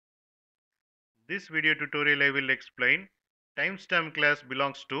This video tutorial I will explain timestamp class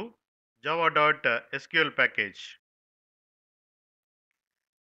belongs to java.sql package.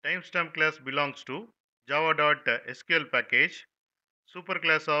 Timestamp class belongs to java.sql package.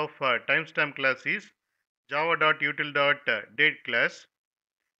 Superclass of timestamp class is java.util.date class.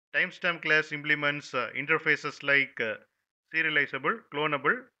 Timestamp class implements interfaces like serializable,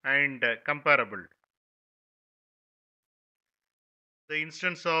 clonable, and comparable. The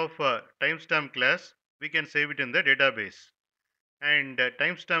instance of timestamp class, we can save it in the database. And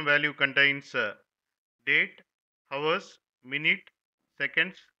timestamp value contains date, hours, minute,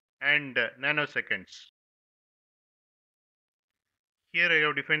 seconds, and nanoseconds. Here I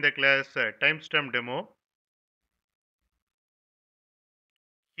have defined the class timestamp demo.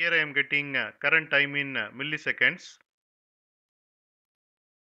 Here I am getting current time in milliseconds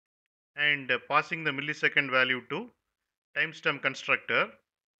and passing the millisecond value to timestamp constructor,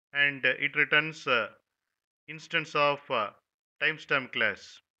 and it returns instance of timestamp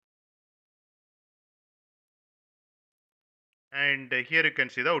class. And here you can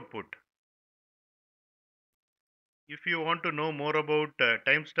see the output. If you want to know more about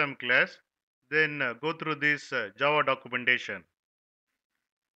timestamp class, then go through this Java documentation.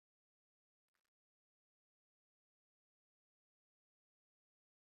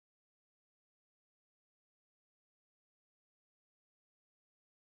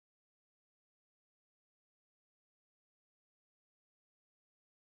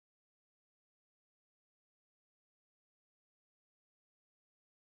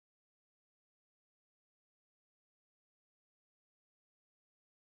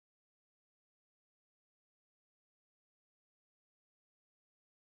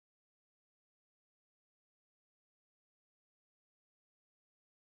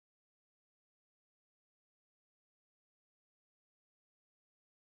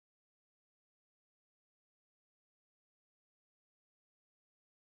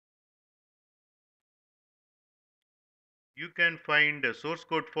 You can find source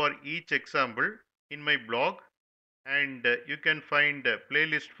code for each example in my blog, and you can find a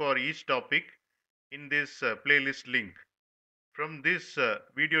playlist for each topic in this playlist link. From this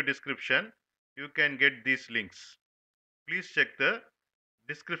video description, you can get these links. Please check the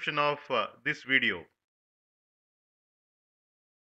description of this video.